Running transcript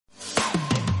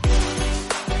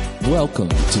Welcome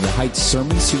to the Heights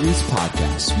Sermon Series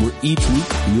podcast, where each week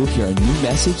you'll hear a new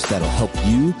message that'll help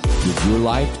you live your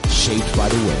life shaped by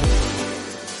the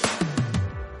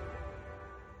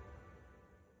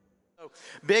Word.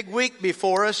 Big week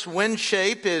before us. Wind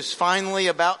shape is finally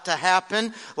about to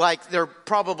happen. Like they're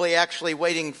probably actually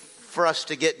waiting for us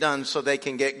to get done so they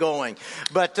can get going.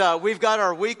 But we've got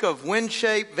our week of Wind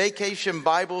Shape Vacation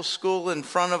Bible School in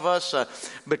front of us.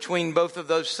 Between both of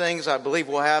those things, I believe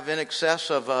we'll have in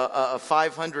excess of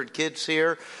 500 kids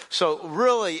here. So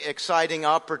really exciting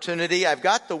opportunity. I've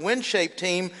got the Wind Shape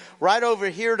team right over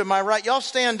here to my right. Y'all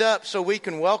stand up so we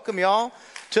can welcome y'all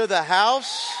to the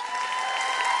house.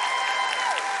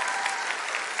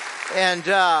 And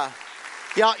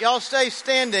y'all stay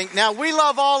standing. Now, we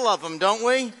love all of them, don't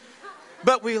we?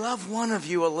 But we love one of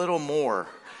you a little more.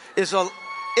 Is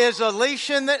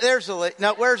Alicia in there? There's Alicia.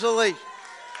 No, where's Alicia?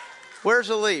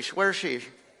 Where's Alicia? Where's she?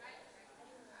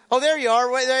 Oh, there you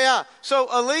are. Wait, there you are. So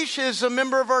Alicia is a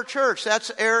member of our church.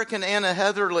 That's Eric and Anna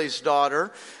Heatherly's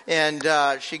daughter. And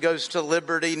she goes to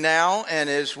Liberty now and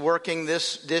is working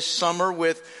this summer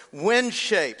with Wind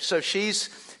Shape. So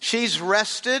she's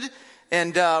rested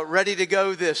and ready to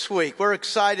go this week. We're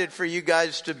excited for you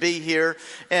guys to be here.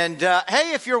 And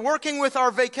hey, if you're working with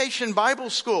our Vacation Bible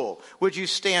School, would you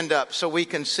stand up so we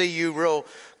can see you real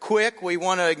quick? We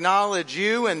want to acknowledge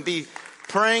you and be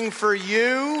praying for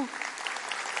you.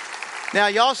 Now,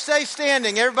 y'all stay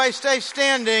standing. Everybody stay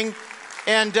standing.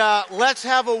 And let's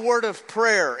have a word of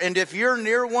prayer. And if you're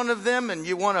near one of them and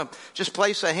you want to just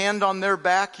place a hand on their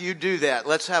back, you do that.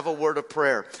 Let's have a word of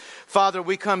prayer. Father,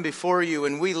 we come before you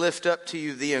and we lift up to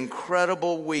you the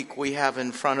incredible week we have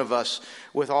in front of us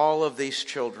with all of these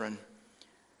children.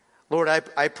 Lord,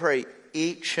 I pray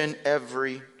each and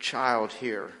every child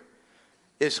here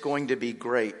is going to be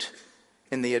great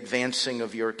in the advancing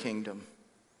of your kingdom.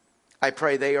 I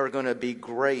pray they are going to be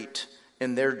great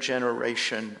in their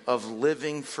generation of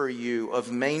living for you,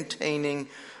 of maintaining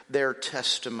their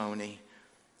testimony.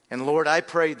 And Lord, I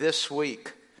pray this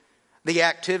week, the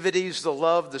activities, the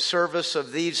love, the service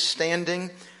of these standing,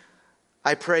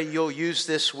 I pray you'll use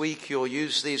this week, you'll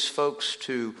use these folks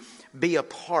to be a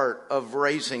part of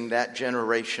raising that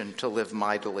generation to live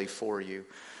mightily for you.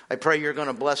 I pray you're going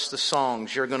to bless the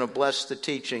songs, you're going to bless the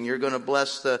teaching, you're going to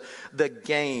bless the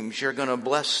games, you're going to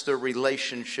bless the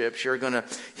relationships, you're going to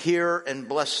hear and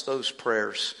bless those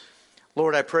prayers.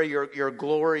 Lord, I pray your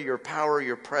glory, your power,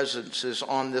 your presence is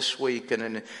on this week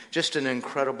in just an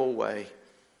incredible way.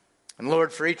 And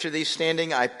Lord, for each of these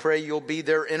standing, I pray you'll be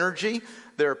their energy,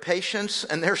 their patience,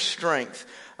 and their strength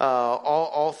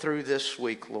all through this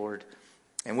week, Lord.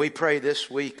 And we pray this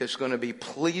week is going to be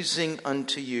pleasing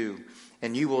unto you,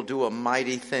 and you will do a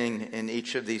mighty thing in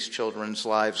each of these children's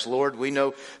lives. Lord, we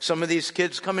know some of these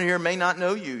kids coming here may not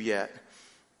know you yet.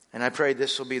 And I pray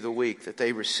this will be the week that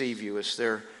they receive you as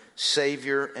their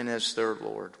Savior and as their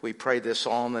Lord. We pray this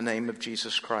all in the name of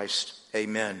Jesus Christ.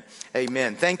 Amen.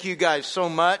 Amen. Thank you guys so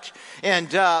much. And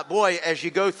boy, as you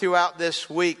go throughout this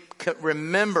week,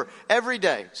 remember every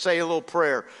day, say a little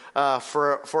prayer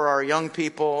for our young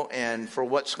people and for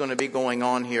what's going to be going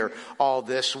on here all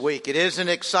this week. It is an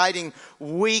exciting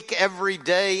week every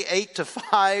day, 8 to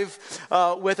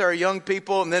 5 with our young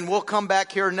people. And then we'll come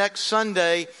back here next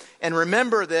Sunday. And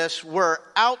remember this, we're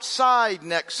outside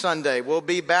next Sunday. We'll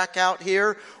be back out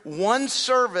here. One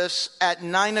service at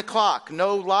 9 o'clock.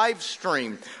 No live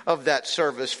stream of that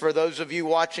service. For those of you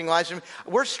watching live stream,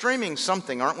 we're streaming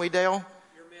something, aren't we, Dale?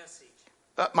 Your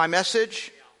message. My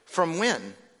message? Yeah. From when?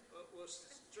 We'll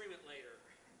stream it later.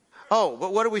 Oh,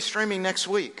 but what are we streaming next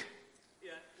week?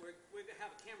 Yeah, we're going to have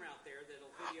a camera out there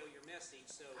that'll video your message.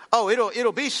 So. Oh,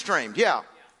 it'll be streamed, yeah.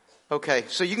 Okay,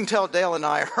 so you can tell Dale and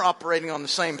I are operating on the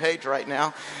same page right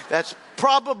now. That's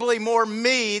probably more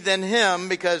me than him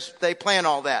because they plan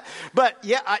all that. But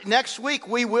yeah, next week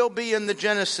we will be in the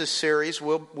Genesis series.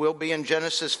 We'll be in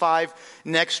Genesis 5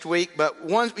 next week. But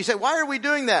once we say, why are we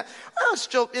doing that? Well,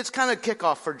 it's kind of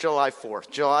kickoff for July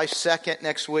 4th, July 2nd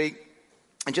next week.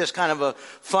 And just kind of a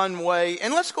fun way.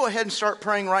 And let's go ahead and start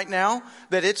praying right now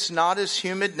that it's not as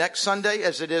humid next Sunday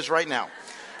as it is right now.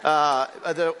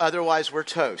 Otherwise we're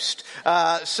toast.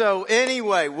 So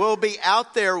anyway, we'll be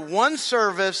out there, one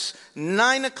service,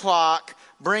 9 o'clock.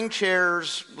 Bring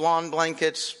chairs, lawn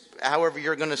blankets, however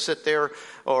you're going to sit there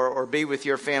or be with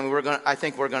your family. I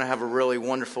think we're going to have a really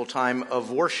wonderful time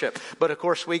of worship. But of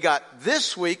course, we got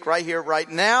this week right here, right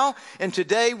now. And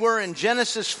today we're in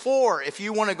Genesis 4. If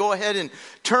you want to go ahead and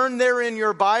turn there in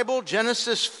your Bible,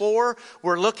 Genesis 4,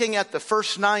 we're looking at the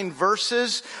first 9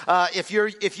 verses. If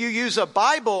you use a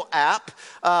Bible app,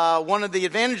 one of the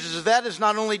advantages of that is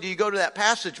not only do you go to that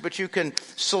passage, but you can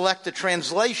select the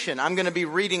translation. I'm going to be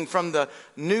reading from the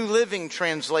New Living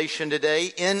Translation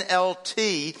today,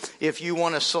 NLT, if you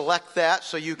want to select that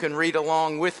so you can read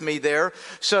along with me there.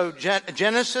 So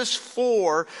Genesis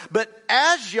 4, but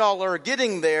as y'all are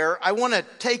getting there, I want to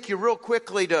take you real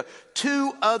quickly to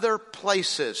 2 other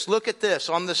places. Look at this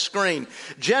on the screen.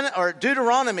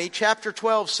 Deuteronomy chapter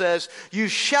 12 says, "You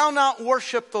shall not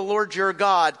worship the Lord your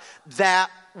God that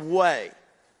way."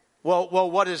 Well,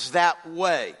 what is that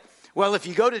way? Well, if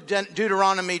you go to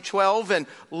Deuteronomy 12 and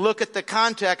look at the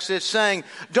context, it's saying,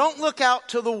 don't look out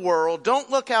to the world. Don't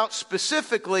look out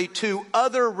specifically to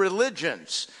other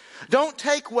religions. Don't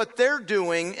take what they're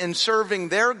doing in serving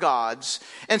their gods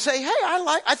and say, hey,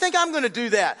 I think I'm going to do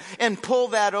that, and pull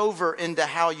that over into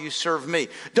how you serve me.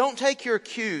 Don't take your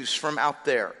cues from out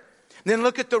there. Then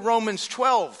look at the Romans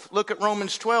 12. Look at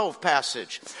Romans 12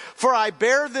 passage. "For I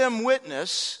bear them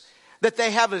witness that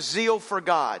they have a zeal for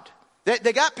God."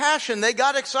 They got passion. They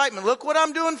got excitement. Look what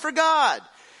I'm doing for God.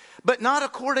 But not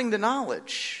according to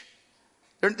knowledge.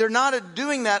 They're not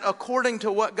doing that according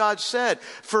to what God said.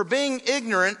 For being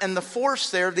ignorant, and the force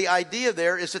there, the idea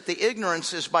there is that the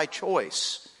ignorance is by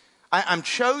choice. I'm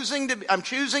choosing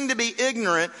to be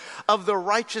ignorant of the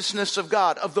righteousness of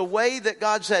God, of the way that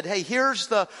God said, hey, here's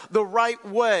the right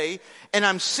way, and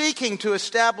I'm seeking to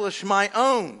establish my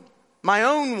own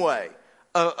way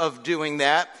of doing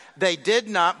that. They did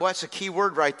not, well, that's a key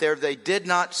word right there, they did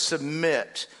not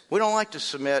submit. We don't like to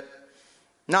submit.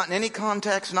 Not in any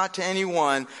context, not to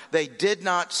anyone. They did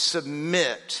not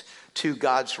submit to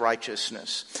God's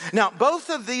righteousness. Now, both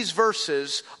of these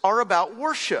verses are about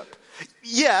worship.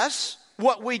 Yes,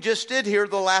 what we just did here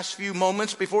the last few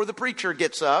moments before the preacher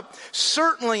gets up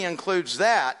certainly includes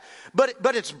that.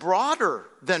 But it's broader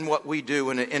than what we do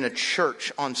in a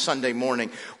church on Sunday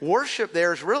morning. Worship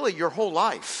there is really your whole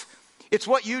life. It's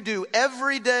what you do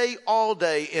every day, all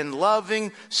day, in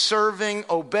loving, serving,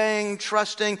 obeying,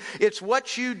 trusting. It's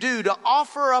what you do to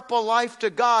offer up a life to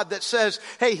God that says,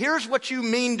 hey, here's what you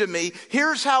mean to me.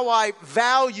 Here's how I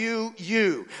value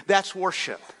you. That's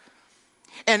worship.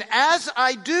 And as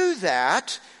I do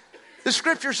that, the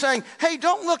scripture's saying, hey,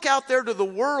 don't look out there to the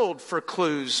world for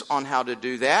clues on how to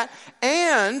do that.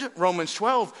 And Romans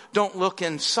 12, don't look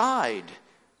inside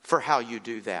for how you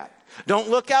do that. Don't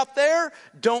look out there.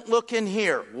 Don't look in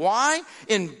here. Why?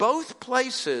 In both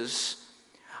places,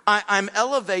 I'm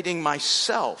elevating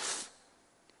myself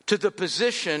to the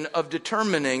position of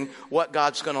determining what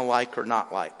God's going to like or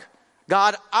not like.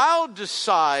 God, I'll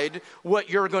decide what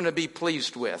you're going to be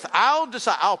pleased with.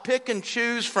 I'll pick and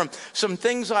choose from some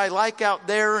things I like out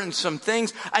there and some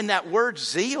things. And that word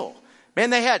zeal. Man,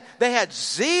 they had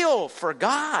zeal for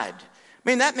God.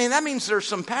 That means there's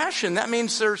some passion. That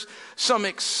means there's some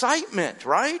excitement,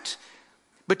 right?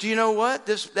 But do you know what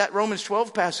that Romans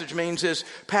 12 passage means is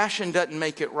passion doesn't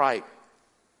make it right.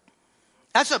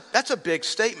 That's a big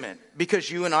statement, because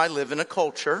you and I live in a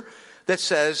culture that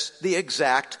says the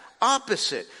exact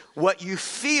opposite. What you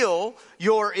feel,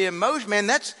 your emotion, man,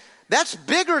 that's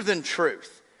bigger than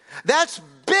truth. That's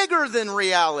bigger than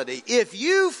reality. If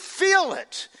you feel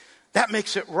it, that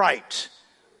makes it right.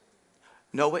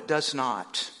 No, it does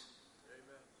not.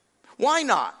 Why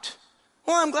not?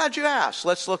 Well, I'm glad you asked.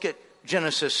 Let's look at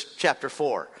Genesis chapter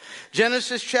 4.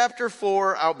 Genesis chapter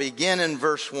 4, I'll begin in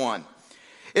verse 1.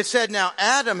 It said, "Now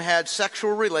Adam had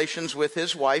sexual relations with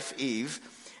his wife Eve,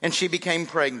 and she became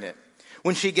pregnant.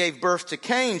 When she gave birth to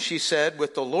Cain, she said,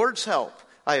 'With the Lord's help,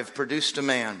 I have produced a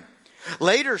man.'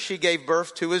 Later she gave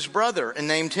birth to his brother and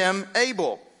named him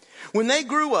Abel. When they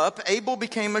grew up, Abel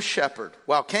became a shepherd,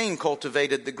 while Cain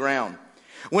cultivated the ground.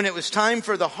 When it was time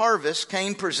for the harvest,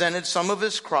 Cain presented some of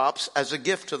his crops as a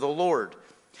gift to the Lord.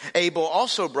 Abel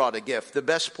also brought a gift, the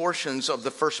best portions of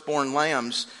the firstborn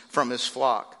lambs from his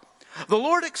flock. The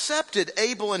Lord accepted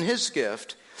Abel and his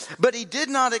gift, but he did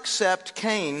not accept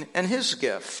Cain and his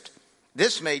gift.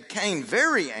 This made Cain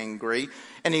very angry,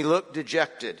 and he looked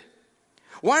dejected.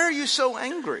 'Why are you so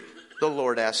angry?' the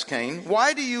Lord asked Cain.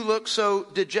 'Why do you look so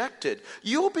dejected?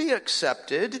 You'll be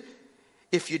accepted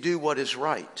if you do what is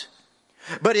right.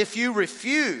 But if you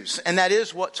refuse,'" and that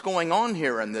is what's going on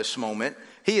here in this moment,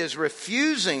 he is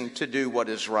refusing to do what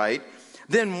is right,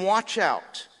 "then watch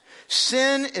out.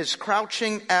 Sin is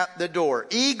crouching at the door,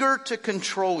 eager to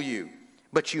control you,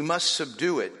 but you must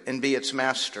subdue it and be its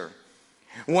master.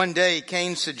 One day,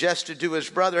 Cain suggested to his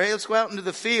brother, hey, let's go out into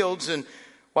the fields. And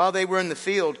while they were in the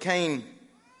field, Cain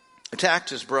attacked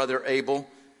his brother Abel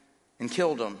and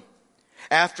killed him.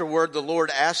 Afterward, the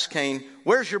Lord asked Cain,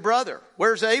 where's your brother?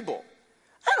 Where's Abel?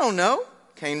 I don't know,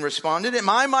 Cain responded. Am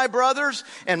I my brother's?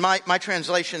 And my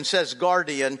translation says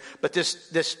guardian, but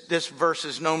this verse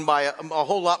is known by a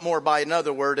whole lot more by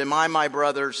another word. Am I my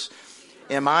brother's?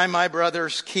 Am I my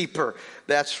brother's keeper?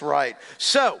 That's right.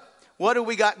 So, what do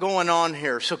we got going on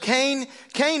here? So Cain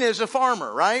is a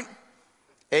farmer, right?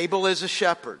 Abel is a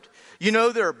shepherd. You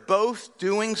know, they're both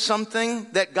doing something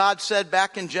that God said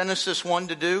back in Genesis 1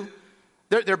 to do.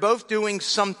 They're both doing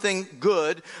something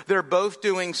good. They're both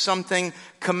doing something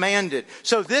commanded.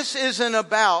 So this isn't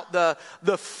about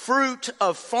the fruit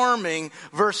of farming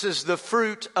versus the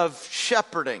fruit of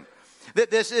shepherding.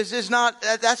 That's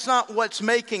not what's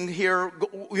making here,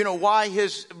 you know, why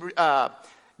his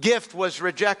gift was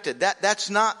rejected. That's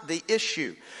not the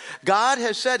issue. God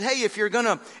has said, hey, if you're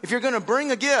gonna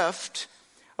bring a gift,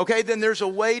 okay, then there's a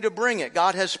way to bring it.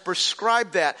 God has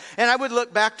prescribed that. And I would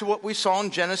look back to what we saw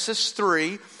in Genesis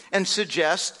 3 and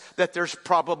suggest that there's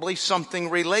probably something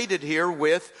related here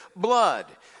with blood.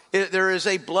 There is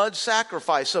a blood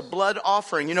sacrifice, a blood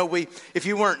offering. You know, if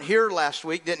you weren't here last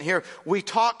week, didn't hear, we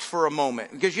talked for a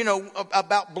moment because, you know,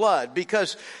 about blood.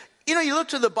 Because, you know, you look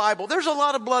to the Bible, there's a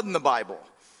lot of blood in the Bible.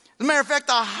 As a matter of fact,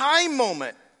 the high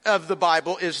moment of the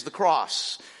Bible is the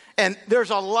cross. And there's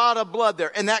a lot of blood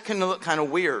there. And that can look kind of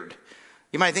weird.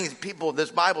 You might think this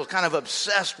Bible is kind of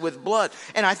obsessed with blood.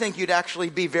 And I think you'd actually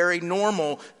be very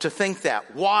normal to think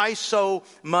that. Why so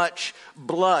much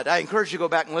blood? I encourage you to go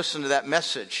back and listen to that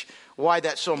message, why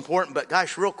that's so important. But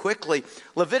gosh, real quickly,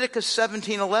 Leviticus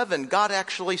 17:11, God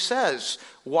actually says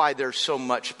why there's so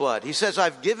much blood. He says,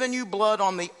 I've given you blood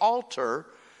on the altar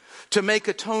to make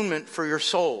atonement for your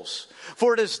souls.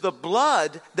 For it is the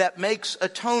blood that makes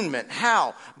atonement.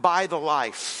 How? By the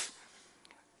life.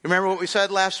 Remember what we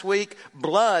said last week?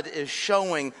 Blood is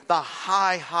showing the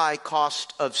high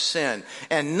cost of sin.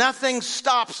 And nothing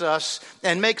stops us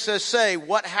and makes us say,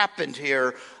 what happened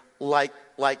here, like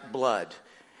blood.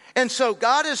 And so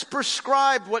God has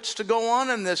prescribed what's to go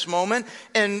on in this moment.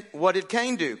 And what did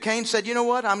Cain do? Cain said, you know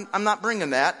what? I'm not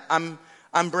bringing that. I'm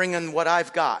bringing what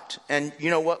I've got. And you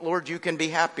know what, Lord, you can be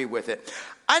happy with it.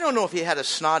 I don't know if he had a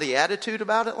snotty attitude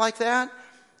about it like that.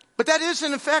 But that is,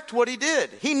 in effect, what he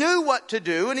did. He knew what to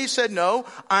do, and he said, no,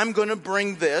 I'm going to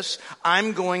bring this.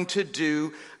 I'm going to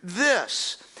do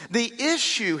this. The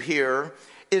issue here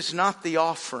is not the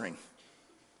offering.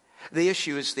 The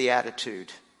issue is the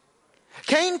attitude.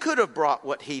 Cain could have brought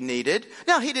what he needed.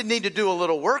 Now, he did need to do a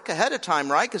little work ahead of time,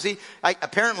 right? Because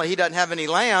apparently he doesn't have any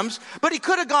lambs. But he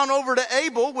could have gone over to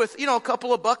Abel with, you know, a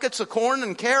couple of buckets of corn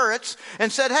and carrots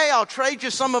and said, hey, I'll trade you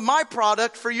some of my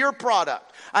product for your product.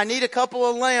 I need a couple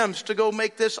of lambs to go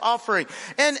make this offering.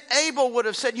 And Abel would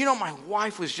have said, you know, my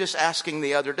wife was just asking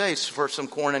the other day for some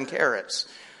corn and carrots.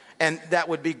 And that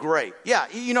would be great. Yeah,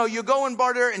 you know, you go and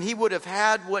barter, and he would have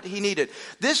had what he needed.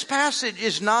 This passage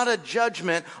is not a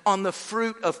judgment on the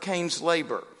fruit of Cain's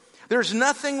labor. There's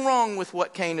nothing wrong with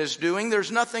what Cain is doing.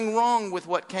 There's nothing wrong with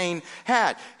what Cain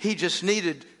had. He just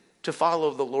needed to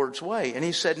follow the Lord's way. And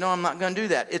he said, no, I'm not going to do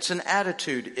that. It's an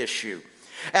attitude issue.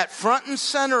 At front and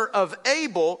center of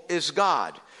Abel is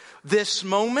God. This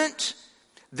moment,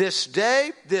 this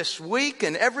day, this week,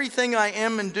 and everything I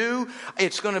am and do,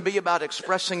 it's going to be about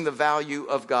expressing the value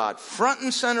of God. Front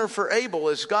and center for Abel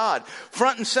is God.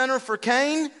 Front and center for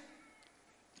Cain,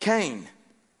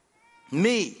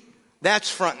 me. That's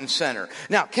front and center.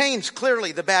 Now, Cain's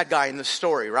clearly the bad guy in the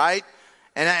story, right?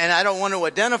 And I don't want to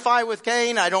identify with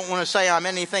Cain. I don't want to say I'm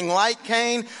anything like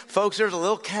Cain. Folks, there's a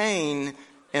little Cain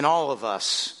in all of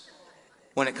us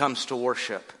when it comes to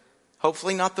worship.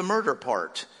 Hopefully not the murder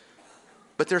part.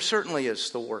 But there certainly is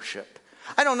the worship.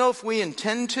 I don't know if we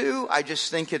intend to. I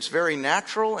just think it's very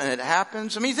natural and it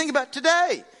happens. I mean, think about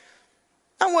today.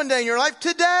 Not one day in your life,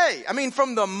 today. I mean,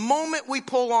 from the moment we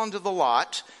pull onto the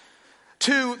lot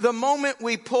to the moment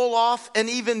we pull off and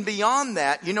even beyond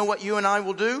that, you know what you and I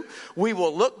will do? We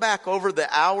will look back over the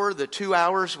hour, the 2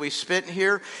 hours we spent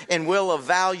here, and we'll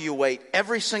evaluate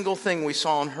every single thing we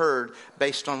saw and heard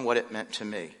based on what it meant to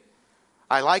me.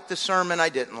 I liked the sermon, I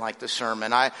didn't like the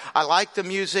sermon. I liked the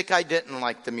music, I didn't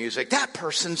like the music. That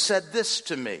person said this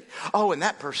to me. Oh, and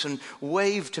that person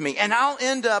waved to me. And I'll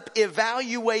end up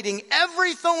evaluating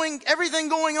everything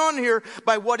going on here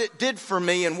by what it did for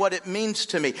me and what it means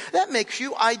to me. That makes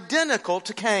you identical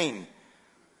to Cain.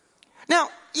 Now,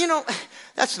 you know,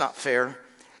 that's not fair.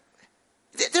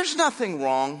 There's nothing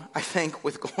wrong, I think,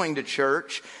 with going to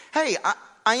church. Hey,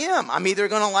 I am. I'm either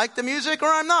going to like the music or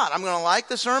I'm not. I'm going to like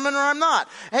the sermon or I'm not.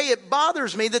 Hey, it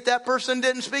bothers me that person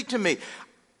didn't speak to me.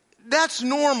 That's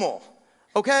normal.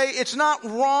 Okay? It's not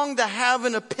wrong to have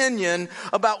an opinion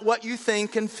about what you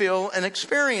think and feel and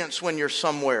experience when you're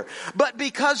somewhere. But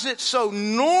because it's so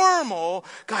normal,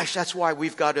 gosh, that's why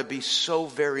we've got to be so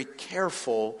very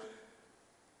careful,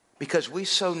 because we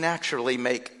so naturally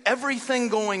make everything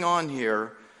going on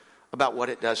here about what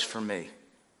it does for me.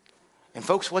 And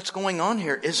folks, what's going on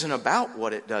here isn't about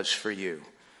what it does for you.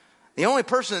 The only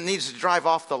person that needs to drive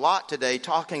off the lot today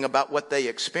talking about what they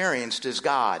experienced is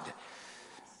God.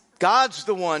 God's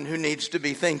the one who needs to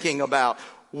be thinking about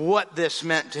what this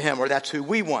meant to him, or that's who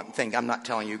we want to think. I'm not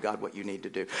telling you, God, what you need to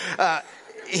do.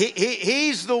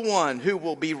 He's the one who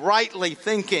will be rightly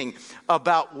thinking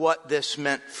about what this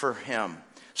meant for him.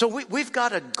 So we've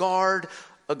got to guard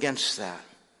against that.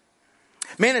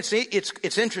 Man,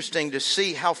 it's interesting to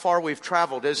see how far we've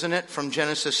traveled, isn't it? From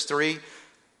Genesis 3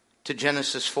 to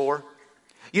Genesis 4.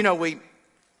 You know,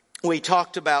 we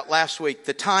talked about last week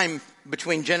the time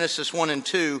between Genesis 1 and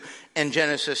 2 and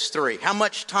Genesis 3. How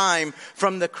much time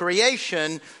from the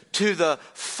creation to the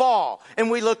fall. And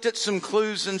we looked at some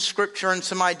clues in Scripture and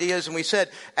some ideas, and we said,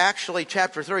 actually,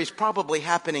 chapter 3 is probably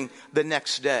happening the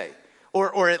next day.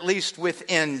 Or at least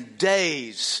within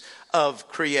days of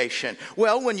creation.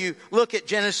 Well, when you look at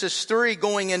Genesis 3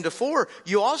 going into 4,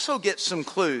 you also get some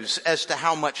clues as to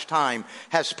how much time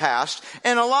has passed.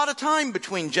 And a lot of time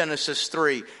between Genesis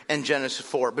 3 and Genesis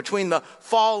 4. Between the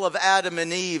fall of Adam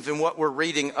and Eve and what we're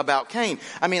reading about Cain.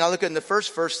 I mean, I look in the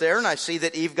first verse there and I see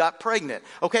that Eve got pregnant.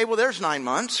 Okay, well there's 9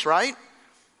 months, right?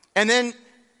 And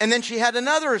then she had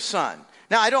another son.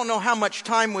 Now, I don't know how much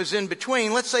time was in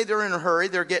between. Let's say they're in a hurry.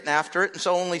 They're getting after it. And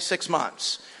so only 6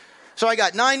 months. So I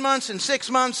got 9 months and 6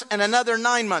 months and another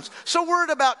 9 months. So we're at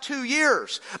about 2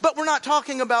 years. But we're not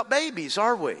talking about babies,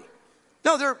 are we?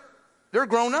 No, they're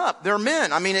grown up. They're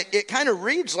men. I mean, it kind of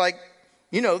reads like,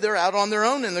 you know, they're out on their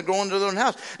own and they're going to their own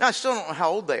house. Now, I still don't know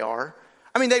how old they are.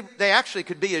 I mean, they actually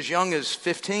could be as young as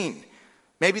 15.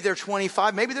 Maybe they're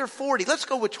 25. Maybe they're 40. Let's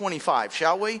go with 25,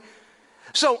 shall we?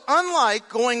 So unlike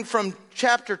going from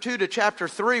chapter 2 to chapter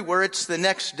 3 where it's the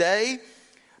next day,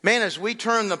 man, as we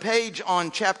turn the page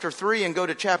on chapter 3 and go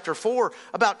to chapter 4,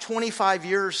 about 25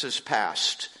 years has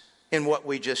passed in what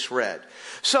we just read.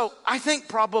 So I think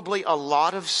probably a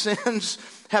lot of sins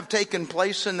have taken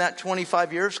place in that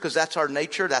 25 years because that's our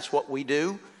nature, that's what we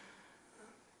do.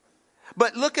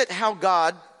 But look at how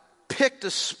God picked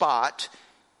a spot.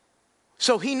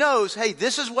 So he knows, hey,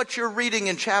 this is what you're reading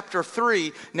in chapter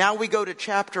 3. Now we go to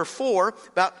chapter 4.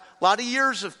 About a lot of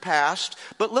years have passed.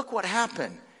 But look what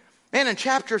happened. Man, in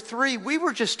chapter 3, we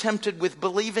were just tempted with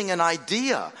believing an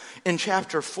idea. In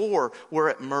chapter 4, we're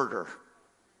at murder.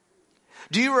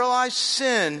 Do you realize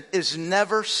sin is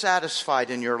never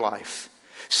satisfied in your life?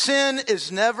 Sin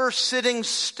is never sitting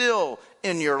still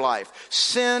in your life.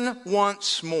 Sin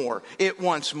wants more. It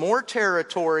wants more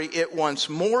territory. It wants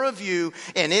more of you,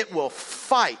 and it will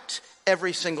fight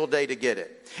every single day to get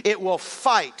it. It will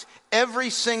fight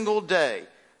every single day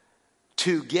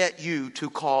to get you to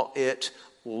call it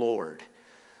Lord.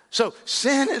 So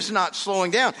sin is not slowing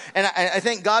down. And I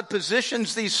think God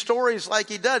positions these stories like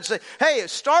he does. Say, hey, it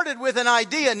started with an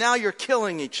idea, now you're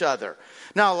killing each other.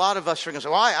 Now a lot of us are going to say,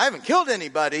 well, I haven't killed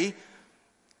anybody.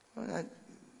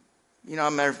 You know,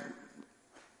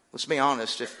 let's be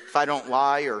honest. If I don't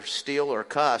lie or steal or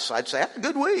cuss, I'd say, I had a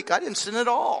good week. I didn't sin at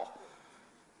all.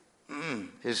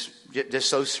 Is just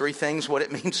those three things what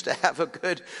it means to have a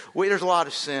good week? There's a lot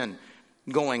of sin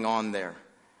going on there.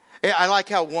 I like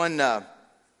how one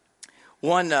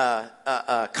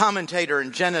commentator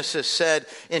in Genesis said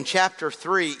in chapter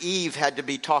 3, Eve had to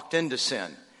be talked into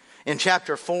sin. In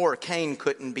chapter 4, Cain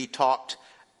couldn't be talked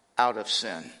out of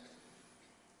sin.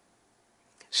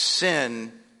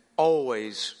 Sin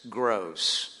always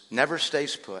grows, never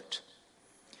stays put.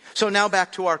 So now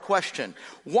back to our question.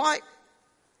 Why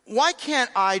can't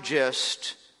I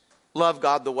just love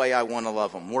God the way I want to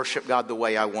love him, worship God the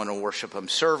way I want to worship him,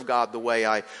 serve God the way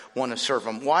I want to serve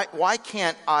him? Why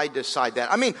can't I decide that?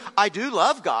 I mean, I do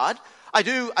love God. I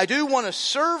do want to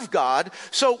serve God.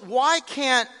 So why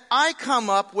can't I come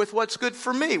up with what's good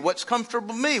for me, what's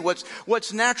comfortable for me,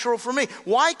 what's natural for me?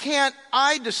 Why can't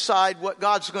I decide what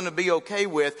God's going to be okay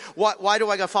with? Why do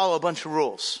I got to follow a bunch of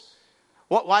rules?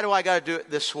 Why do I got to do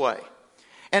it this way?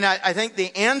 And I think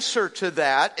the answer to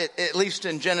that, at least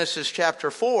in Genesis chapter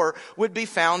 4, would be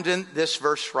found in this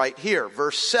verse right here,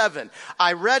 verse 7.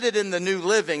 I read it in the New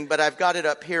Living, but I've got it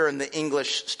up here in the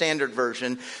English Standard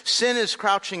Version. Sin is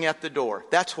crouching at the door.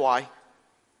 That's why.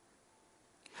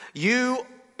 You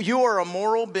are a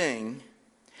moral being,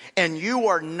 and you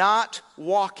are not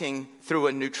walking through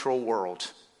a neutral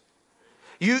world.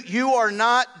 You are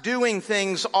not doing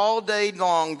things all day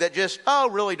long that just,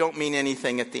 really don't mean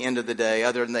anything at the end of the day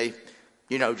other than they,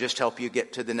 just help you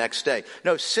get to the next day.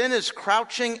 No, sin is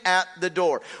crouching at the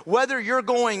door. Whether you're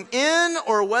going in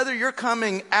or whether you're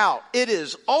coming out, it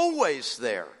is always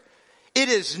there. It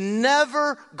is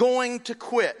never going to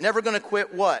quit. Never going to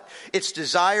quit what? Its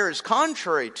desire is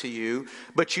contrary to you,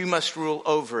 but you must rule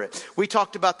over it. We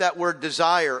talked about that word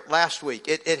desire last week.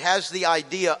 It has the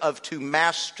idea of to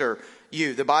master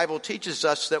you. The Bible teaches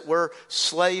us that we're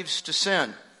slaves to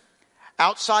sin.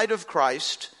 Outside of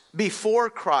Christ, before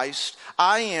Christ,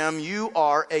 you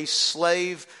are a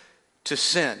slave to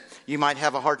sin. You might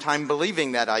have a hard time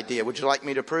believing that idea. Would you like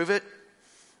me to prove it?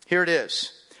 Here it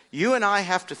is. You and I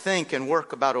have to think and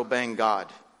work about obeying God.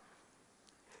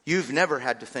 You've never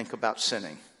had to think about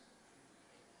sinning.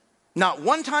 Not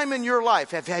one time in your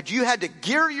life have you had to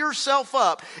gear yourself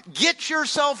up, get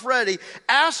yourself ready,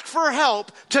 ask for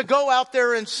help to go out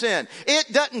there and sin.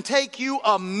 It doesn't take you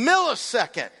a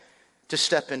millisecond to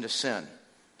step into sin.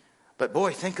 But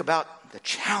boy, think about the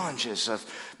challenges of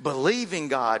believing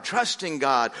God, trusting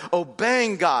God,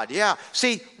 obeying God. Yeah,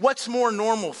 see, what's more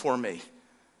normal for me?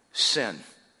 Sin.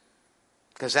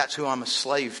 Because that's who I'm a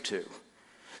slave to.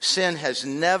 Sin has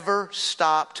never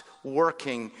stopped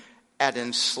working at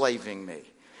enslaving me.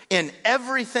 In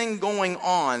everything going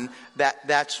on,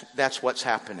 that's what's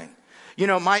happening.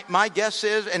 My guess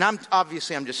is, and I'm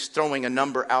just throwing a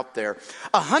number out there.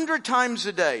 100 times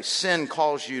a day, sin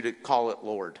calls you to call it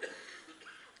Lord.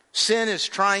 Sin is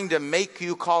trying to make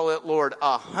you call it Lord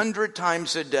 100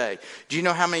 times a day. Do you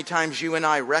know how many times you and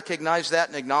I recognize that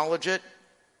and acknowledge it?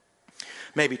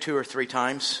 Maybe 2 or 3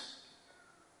 times.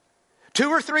 2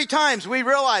 or 3 times we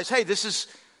realize, hey,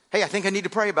 I think I need to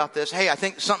pray about this. Hey, I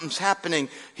think something's happening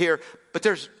here. But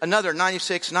there's another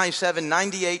 96, 97,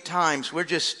 98 times we're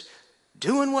just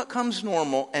doing what comes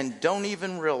normal and don't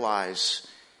even realize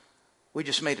we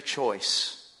just made a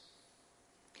choice.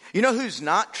 You know who's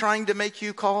not trying to make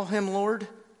you call him Lord?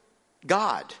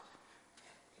 God.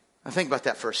 Now think about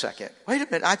that for a second. Wait a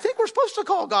minute. I think we're supposed to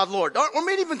call God Lord. Aren't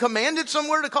we even commanded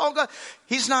somewhere to call God?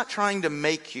 He's not trying to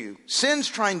make you. Sin's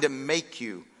trying to make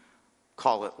you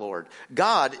call it Lord.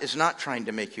 God is not trying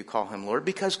to make you call him Lord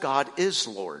because God is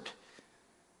Lord.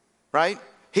 Right?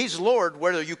 He's Lord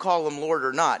whether you call him Lord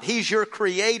or not. He's your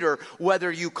creator whether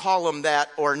you call him that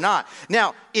or not.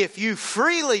 Now, if you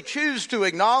freely choose to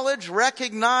acknowledge,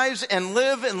 recognize, and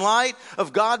live in light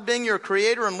of God being your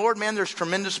creator and Lord, man, there's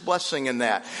tremendous blessing in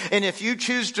that. And if you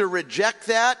choose to reject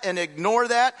that and ignore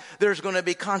that, there's going to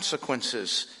be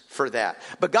consequences for that.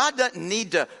 But God doesn't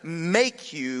need to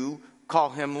make you call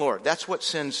him Lord. That's what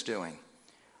sin's doing.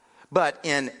 But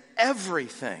in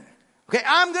everything, okay,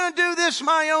 I'm going to do this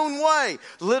my own way.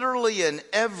 Literally in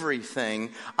everything,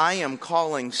 I am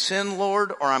calling sin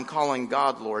Lord or I'm calling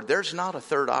God Lord. There's not a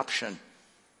third option.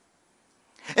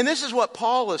 And this is what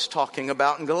Paul is talking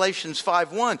about in Galatians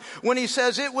 5:1 when he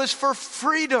says it was for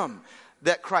freedom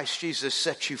that Christ Jesus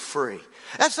set you free.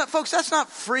 That's not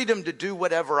freedom to do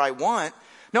whatever I want.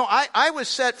 No, I was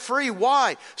set free.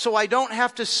 Why? So I don't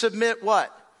have to submit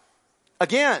what?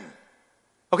 Again.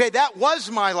 Okay, that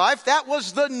was my life. That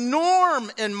was the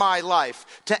norm in my life,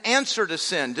 to answer to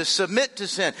sin, to submit to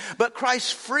sin. But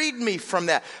Christ freed me from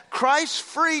that. Christ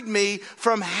freed me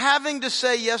from having to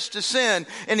say yes to sin,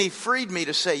 and he freed me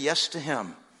to say yes to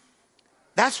him.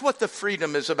 That's what the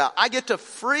freedom is about. I get to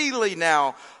freely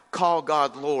now call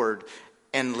God Lord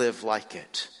and live like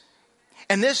it.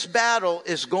 And this battle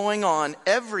is going on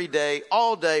every day,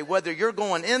 all day, whether you're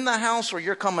going in the house or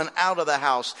you're coming out of the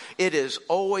house. It is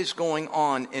always going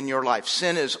on in your life.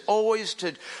 Sin is always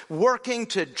working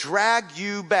to drag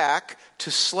you back to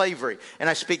slavery. And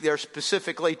I speak there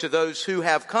specifically to those who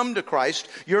have come to Christ.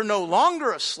 You're no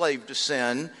longer a slave to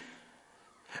sin,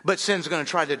 but sin's going to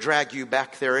try to drag you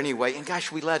back there anyway. And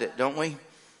gosh, we let it, don't we?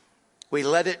 We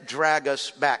let it drag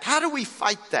us back. How do we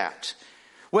fight that?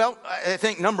 Well, I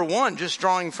think number one, just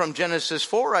drawing from Genesis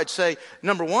 4, I'd say,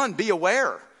 number one, be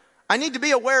aware. I need to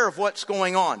be aware of what's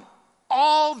going on.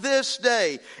 All this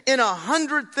day, in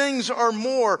 100 things or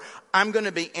more, I'm going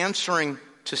to be answering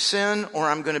to sin or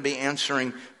I'm going to be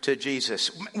answering to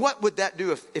Jesus. What would that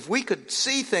do if we could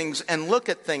see things and look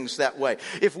at things that way?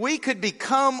 If we could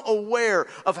become aware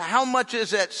of how much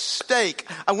is at stake,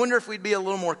 I wonder if we'd be a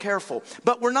little more careful.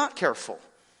 But we're not careful.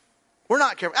 We're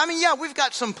not careful. I mean, yeah, we've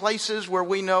got some places where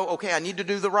we know, okay, I need to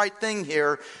do the right thing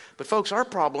here. But folks, our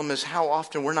problem is how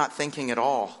often we're not thinking at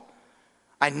all.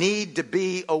 I need to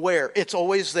be aware. It's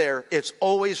always there. It's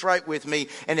always right with me.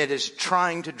 And it is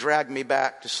trying to drag me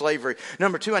back to slavery.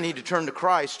 Number 2, I need to turn to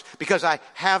Christ because I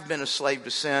have been a slave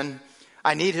to sin.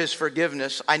 I need His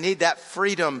forgiveness. I need that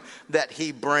freedom that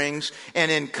He brings. And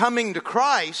in coming to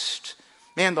Christ,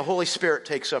 man, the Holy Spirit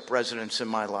takes up residence in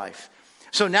my life.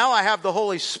 So now I have the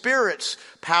Holy Spirit's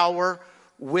power,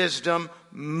 wisdom,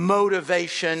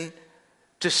 motivation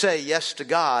to say yes to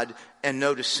God and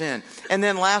no to sin. And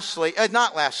then lastly,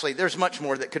 there's much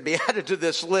more that could be added to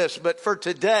this list. But for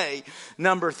today,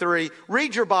 number 3,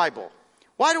 read your Bible.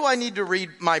 Why do I need to read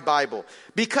my Bible?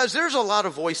 Because there's a lot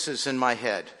of voices in my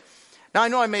head. Now, I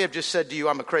know I may have just said to you,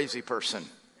 I'm a crazy person.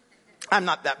 I'm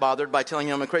not that bothered by telling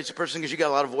you I'm a crazy person because you got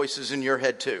a lot of voices in your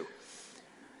head too.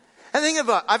 And think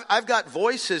about, I've got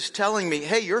voices telling me,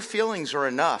 hey, your feelings are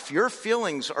enough. Your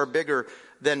feelings are bigger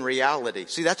than reality.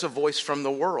 See, that's a voice from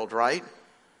the world, right?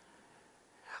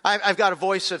 I've got a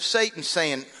voice of Satan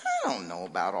saying, I don't know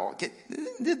about all.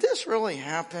 Did this really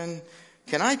happen?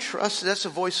 Can I trust? That's a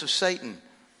voice of Satan.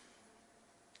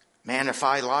 Man, if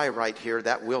I lie right here,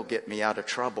 that will get me out of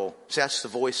trouble. See, that's the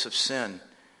voice of sin.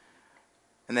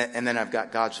 And then I've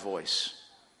got God's voice.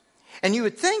 And you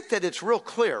would think that it's real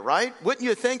clear, right? Wouldn't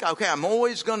you think, okay, I'm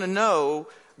always going to know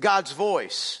God's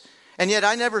voice. And yet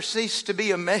I never cease to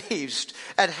be amazed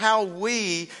at how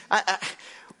we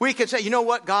can say, you know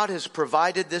what? God has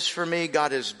provided this for me.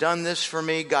 God has done this for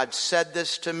me. God said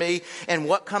this to me. And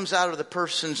what comes out of the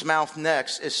person's mouth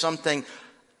next is something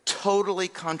totally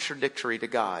contradictory to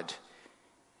God.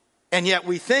 And yet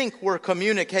we think we're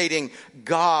communicating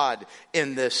God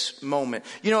in this moment.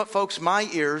 You know what, folks? My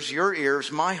ears,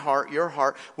 my heart, your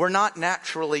heart, we're not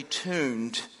naturally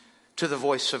tuned to the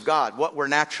voice of God. What we're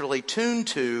naturally tuned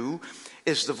to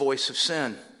is the voice of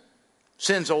sin.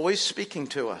 Sin's always speaking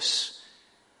to us.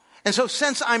 And so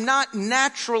since I'm not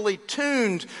naturally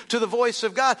tuned to the voice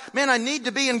of God, man, I need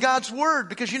to be in God's Word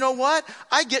because you know what?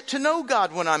 I get to know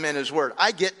God when I'm in His Word.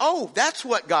 That's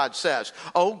what God says.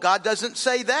 Oh, God doesn't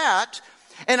say that.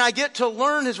 And I get to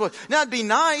learn His Word. Now, it'd be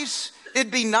nice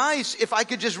if I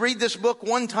could just read this book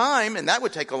one time, and that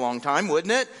would take a long time,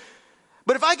 wouldn't it?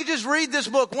 But if I could just read this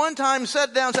book one time,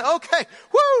 sit down and say, okay,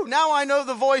 now I know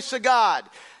the voice of God.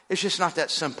 It's just not that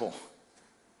simple.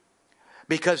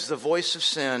 Because the voice of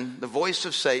sin, the voice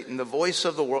of Satan, the voice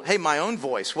of the world. Hey, my own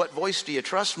voice. What voice do you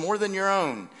trust more than your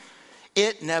own?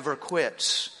 It never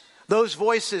quits. Those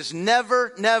voices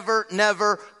never, never,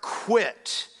 never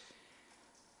quit.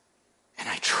 And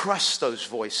I trust those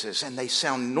voices. And they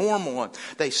sound normal. And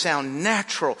they sound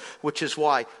natural. Which is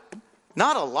why,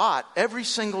 not a lot, every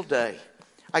single day,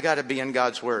 I got to be in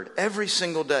God's Word. Every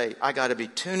single day, I got to be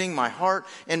tuning my heart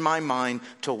and my mind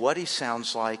to what He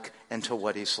sounds like and to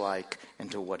what He's like and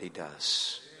to what He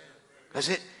does. Because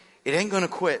it ain't going to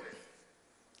quit.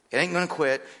 It ain't going to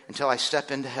quit until I step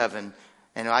into heaven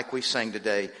and like we sang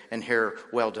today and hear,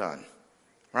 well done.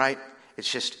 Right?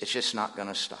 It's just not going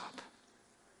to stop.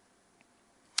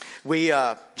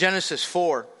 Genesis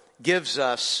 4 gives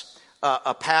us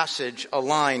a passage, a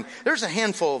line. There's a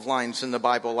handful of lines in the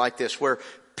Bible like this where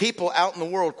people out in the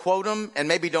world quote them and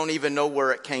maybe don't even know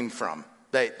where it came from.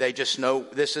 They just know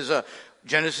this is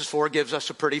Genesis 4 gives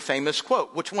us a pretty famous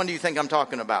quote. Which one do you think I'm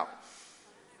talking about?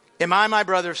 Am I my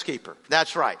brother's keeper?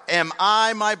 That's right. Am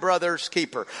I my brother's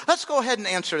keeper? Let's go ahead and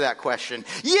answer that question.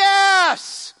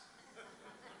 Yes!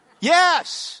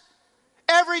 Yes!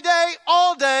 Every day,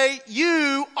 all day,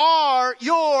 you are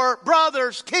your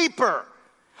brother's keeper.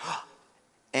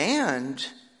 And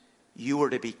you are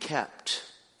to be kept.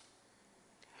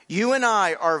 You and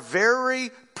I are very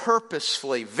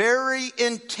purposefully, very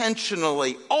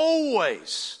intentionally,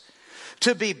 always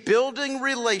to be building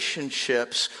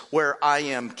relationships where I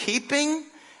am keeping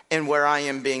and where I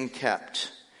am being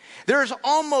kept. There's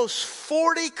almost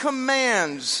 40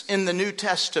 commands in the New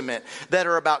Testament that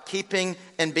are about keeping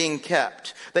and being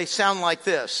kept. They sound like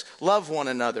this: love one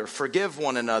another, forgive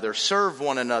one another, serve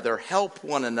one another, help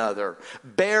one another,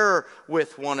 bear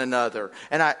with one another.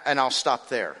 And I'll stop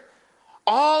there.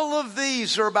 All of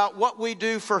these are about what we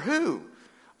do for who?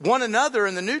 One another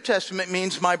in the New Testament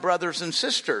means my brothers and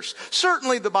sisters.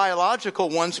 Certainly the biological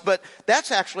ones, but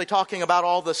that's actually talking about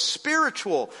all the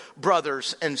spiritual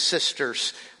brothers and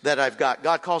sisters that I've got.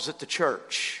 God calls it the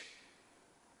church.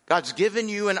 God's given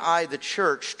you and I, the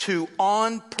church, to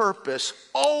on purpose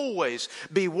always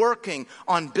be working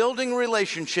on building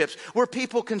relationships where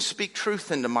people can speak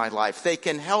truth into my life. They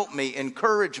can help me,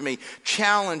 encourage me,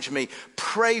 challenge me,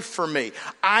 pray for me.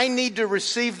 I need to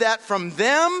receive that from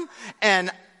them,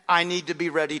 and I need to be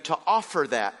ready to offer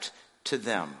that to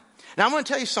them. Now, I'm going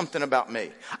to tell you something about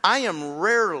me. I am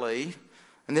rarely,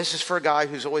 and this is for a guy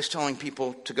who's always telling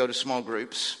people to go to small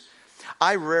groups,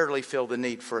 I rarely feel the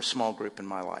need for a small group in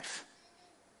my life.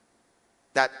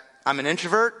 That I'm an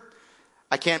introvert.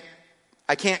 I can't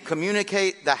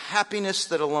communicate the happiness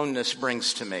that aloneness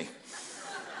brings to me.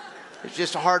 It's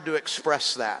just hard to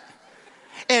express that.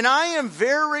 And I'm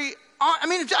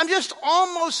just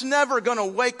almost never going to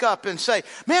wake up and say,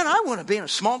 man, I want to be in a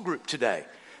small group today.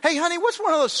 Hey, honey, what's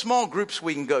one of those small groups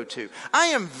we can go to? I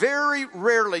am very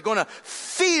rarely going to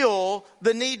feel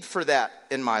the need for that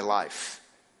in my life.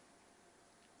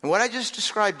 And what I just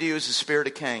described to you is the spirit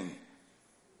of Cain.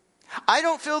 I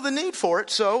don't feel the need for it,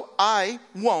 so I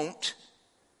won't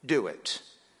do it.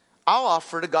 I'll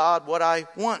offer to God what I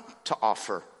want to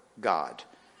offer God.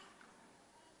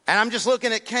 And I'm just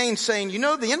looking at Cain saying,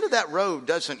 the end of that road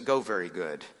doesn't go very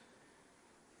good.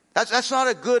 That's not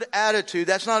a good attitude.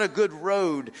 That's not a good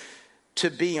road to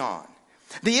be on.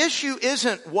 The issue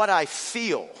isn't what I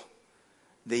feel.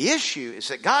 The issue is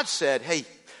that God said, hey,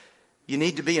 you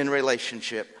need to be in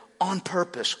relationship on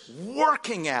purpose,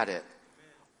 working at it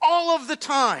all of the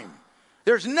time.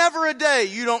 There's never a day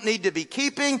you don't need to be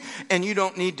keeping and you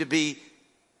don't need to be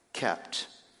kept.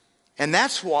 And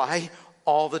that's why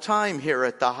all the time here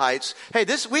at the Heights, hey,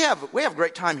 we have a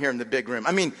great time here in the big room.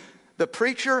 I mean, the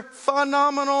preacher,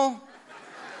 phenomenal.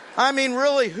 I mean,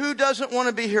 really, who doesn't want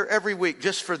to be here every week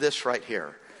just for this right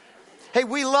here? Hey,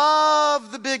 we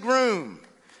love the big room.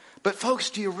 But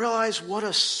folks, do you realize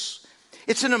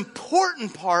it's an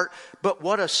important part, but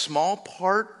what a small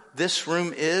part this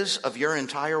room is of your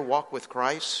entire walk with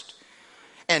Christ?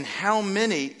 And how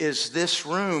many is this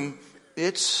room?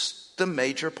 It's the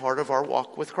major part of our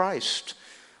walk with Christ.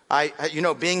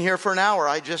 Being here for an hour,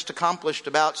 I just accomplished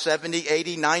about 70,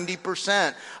 80,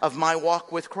 90% of my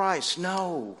walk with Christ.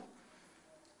 No.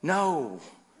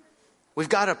 We've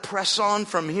got to press on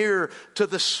from here to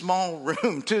the small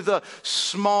room, to the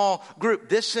small group.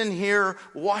 This in here,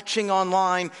 watching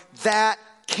online, that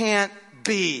can't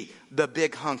be the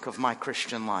big hunk of my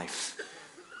Christian life.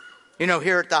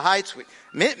 Here at the Heights,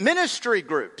 ministry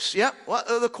groups. Yep,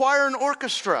 the choir and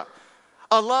orchestra.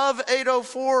 A Love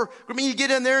 804. I mean, you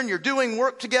get in there and you're doing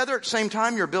work together. At the same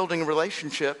time, you're building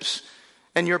relationships.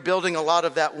 And you're building a lot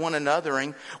of that one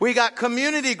anothering. We got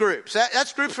community groups.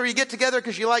 That's groups where you get together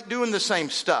because you like doing the same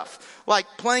stuff. Like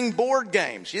playing board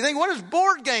games. You think, what does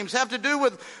board games have to do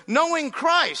with knowing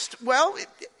Christ? Well,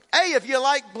 if you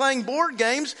like playing board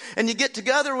games and you get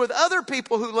together with other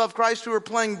people who love Christ who are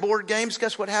playing board games,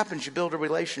 guess what happens? You build a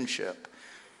relationship.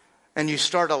 And you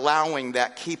start allowing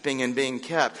that keeping and being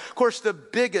kept. Of course, the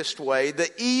biggest way, the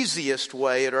easiest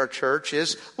way at our church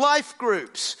is life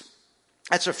groups.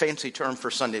 That's a fancy term for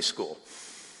Sunday school.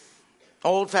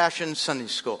 Old-fashioned Sunday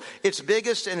school. It's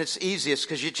biggest and it's easiest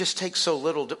because it just takes so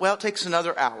little. It takes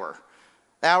another hour.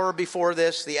 The hour before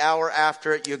this, the hour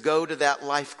after it, you go to that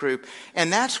life group.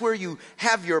 And that's where you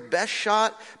have your best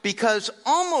shot because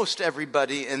almost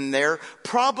everybody in there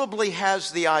probably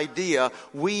has the idea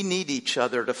we need each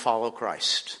other to follow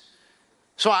Christ.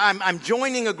 So I'm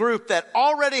joining a group that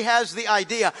already has the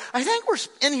idea. I think we're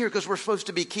in here because we're supposed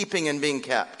to be keeping and being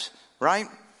kept. Right?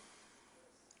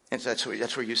 And that's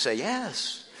where you say,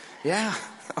 yes. Yeah.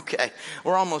 Okay.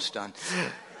 We're almost done.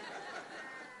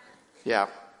 Yeah.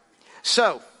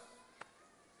 So,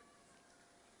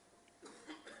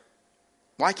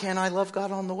 why can't I love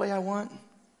God on the way I want?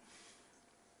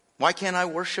 Why can't I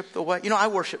worship the way? I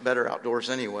worship better outdoors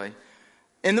anyway.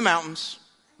 In the mountains.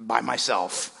 By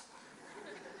myself.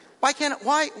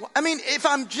 If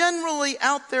I'm genuinely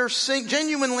out there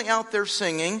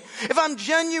singing, if I'm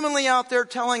genuinely out there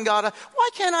telling God, why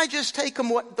can't I just take him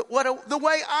the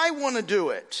way I want to do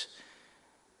it?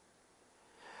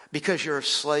 Because you're a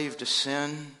slave to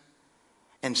sin,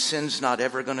 and sin's not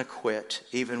ever going to quit,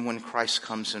 even when Christ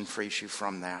comes and frees you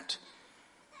from that.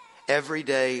 Every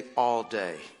day, all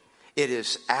day, it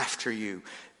is after you.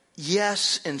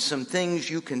 Yes, in some things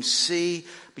you can see,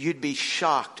 but you'd be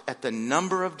shocked at the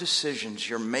number of decisions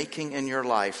you're making in your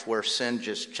life where sin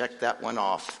just checked that one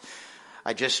off.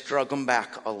 I just drug them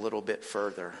back a little bit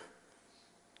further.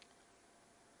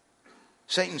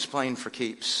 Satan's playing for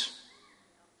keeps.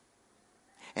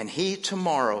 And he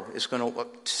tomorrow is going to,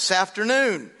 this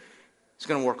afternoon, is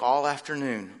going to work all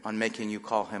afternoon on making you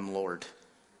call him Lord.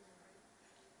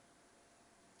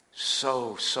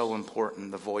 So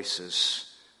important, the voices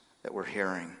that we're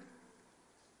hearing.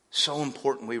 So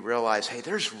important we realize, hey,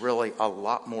 there's really a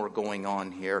lot more going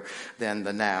on here than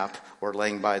the nap or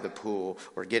laying by the pool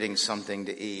or getting something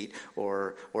to eat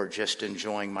or just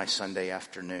enjoying my Sunday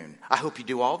afternoon. I hope you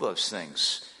do all those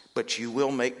things, but you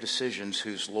will make decisions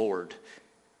who's Lord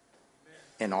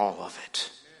in all of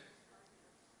it.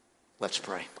 Let's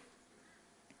pray.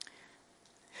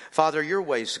 Father, your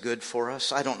way's good for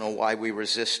us. I don't know why we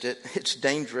resist it. It's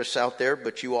dangerous out there,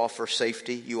 but you offer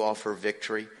safety. You offer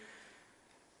victory.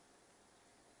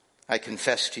 I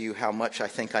confess to you how much I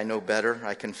think I know better.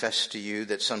 I confess to you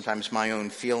that sometimes my own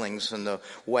feelings and the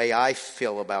way I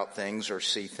feel about things or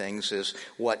see things is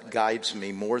what guides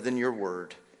me more than your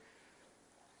word.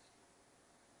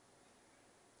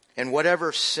 And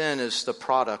whatever sin is the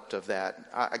product of that,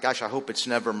 I hope it's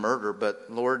never murder, but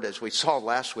Lord, as we saw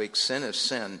last week, sin is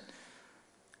sin.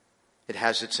 It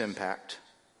has its impact.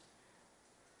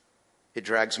 It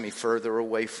drags me further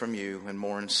away from you and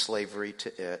more in slavery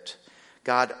to it.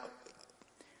 God,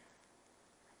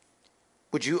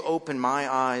 would you open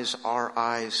my eyes, our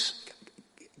eyes?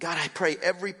 God, I pray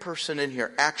every person in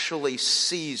here actually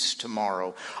sees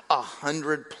tomorrow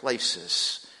 100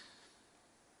 places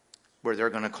where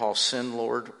they're going to call sin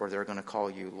Lord or they're going to call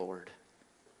you Lord.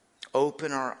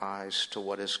 Open our eyes to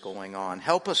what is going on.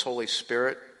 Help us, Holy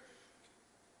Spirit.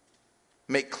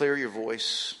 Make clear your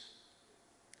voice.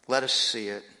 Let us see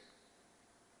it.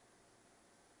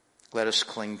 Let us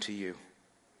cling to you.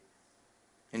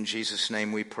 In Jesus'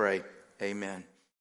 name we pray. Amen.